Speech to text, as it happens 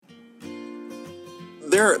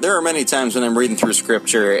there are many times when I'm reading through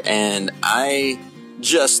Scripture and I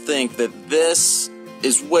just think that this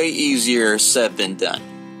is way easier said than done.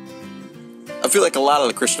 I feel like a lot of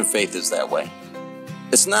the Christian faith is that way.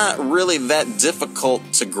 It's not really that difficult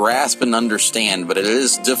to grasp and understand, but it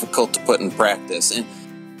is difficult to put in practice. And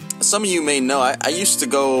some of you may know, I used to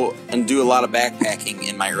go and do a lot of backpacking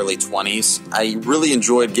in my early 20s. I really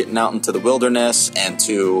enjoyed getting out into the wilderness and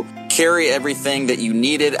to carry everything that you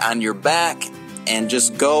needed on your back and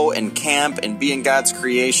just go and camp and be in God's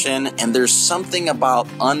creation. And there's something about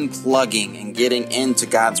unplugging and getting into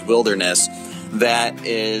God's wilderness that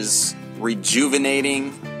is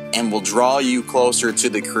rejuvenating and will draw you closer to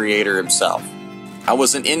the Creator Himself. I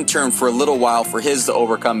was an intern for a little while for his The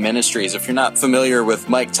Overcome Ministries. If you're not familiar with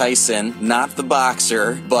Mike Tyson, not the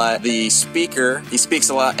boxer, but the speaker, he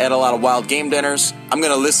speaks at a lot of wild game dinners. I'm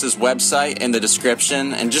going to list his website in the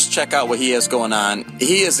description and just check out what he has going on.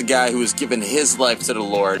 He is a guy who has given his life to the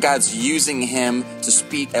Lord. God's using him to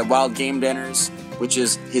speak at wild game dinners, which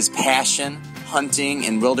is his passion, hunting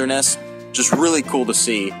and wilderness. Just really cool to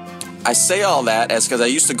see. I say all that as because I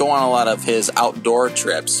used to go on a lot of his outdoor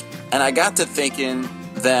trips, and I got to thinking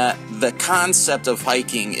that the concept of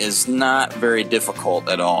hiking is not very difficult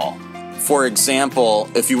at all. For example,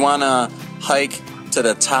 if you want to hike to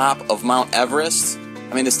the top of Mount Everest,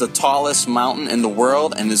 I mean, it's the tallest mountain in the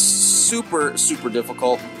world and is super, super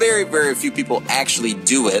difficult. Very, very few people actually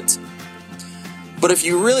do it. But if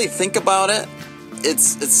you really think about it,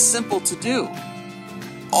 it's simple to do.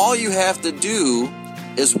 All you have to do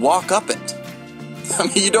is walk up it.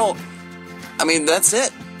 That's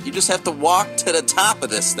it. You just have to walk to the top of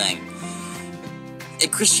this thing. In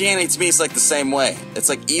Christianity, to me, it's like the same way. It's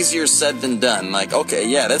like easier said than done. Like, okay,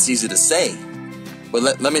 yeah, that's easy to say, but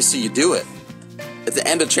let me see you do it. At the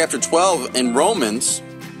end of chapter 12 in Romans,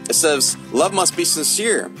 it says, love must be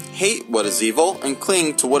sincere. Hate what is evil and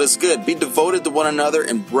cling to what is good. Be devoted to one another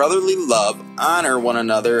in brotherly love. Honor one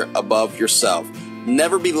another above yourself.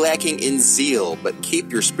 Never be lacking in zeal, but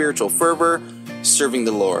keep your spiritual fervor, serving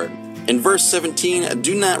the Lord. In verse 17,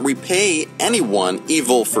 do not repay anyone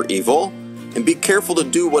evil for evil, and be careful to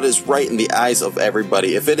do what is right in the eyes of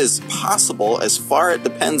everybody. If it is possible, as far as it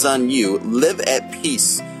depends on you, live at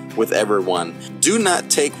peace with everyone. Do not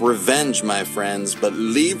take revenge, my friends, but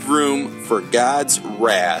leave room for God's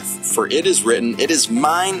wrath. For it is written, it is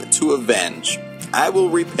mine to avenge. I will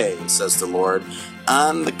repay, says the Lord.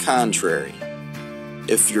 On the contrary,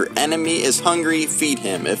 if your enemy is hungry, feed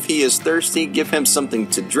him. If he is thirsty, give him something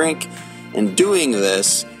to drink. In doing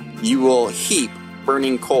this, you will heap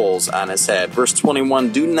burning coals on his head. Verse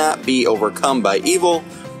 21, do not be overcome by evil,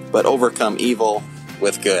 but overcome evil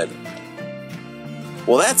with good.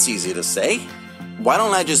 Well, that's easy to say. Why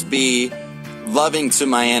don't I just be loving to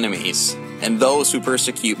my enemies and those who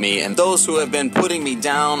persecute me and those who have been putting me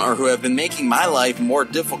down or who have been making my life more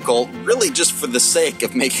difficult, really just for the sake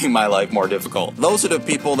of making my life more difficult? Those are the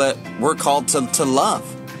people that we're called to love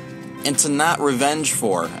and to not revenge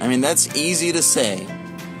for. I mean, that's easy to say,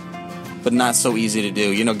 but not so easy to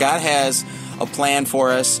do. You know, God has a plan for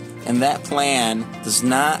us, and that plan does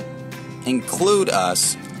not include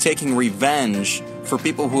us taking revenge for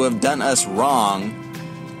people who have done us wrong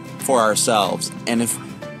for ourselves. And if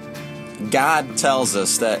God tells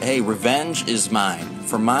us that, hey, revenge is mine.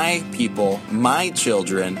 For my people, my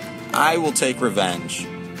children, I will take revenge.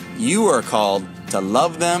 You are called to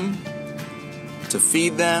love them, to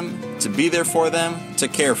feed them, to be there for them, to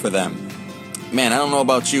care for them. Man, I don't know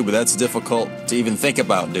about you, but that's difficult to even think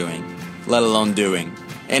about doing, let alone doing.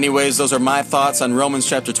 Anyways, those are my thoughts on Romans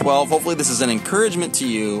chapter 12. Hopefully this is an encouragement to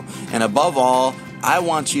you. And above all, I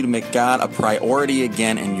want you to make God a priority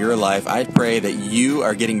again in your life. I pray that you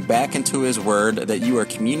are getting back into His Word, that you are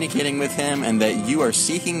communicating with Him, and that you are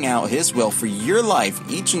seeking out His will for your life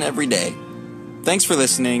each and every day. Thanks for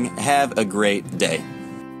listening. Have a great day.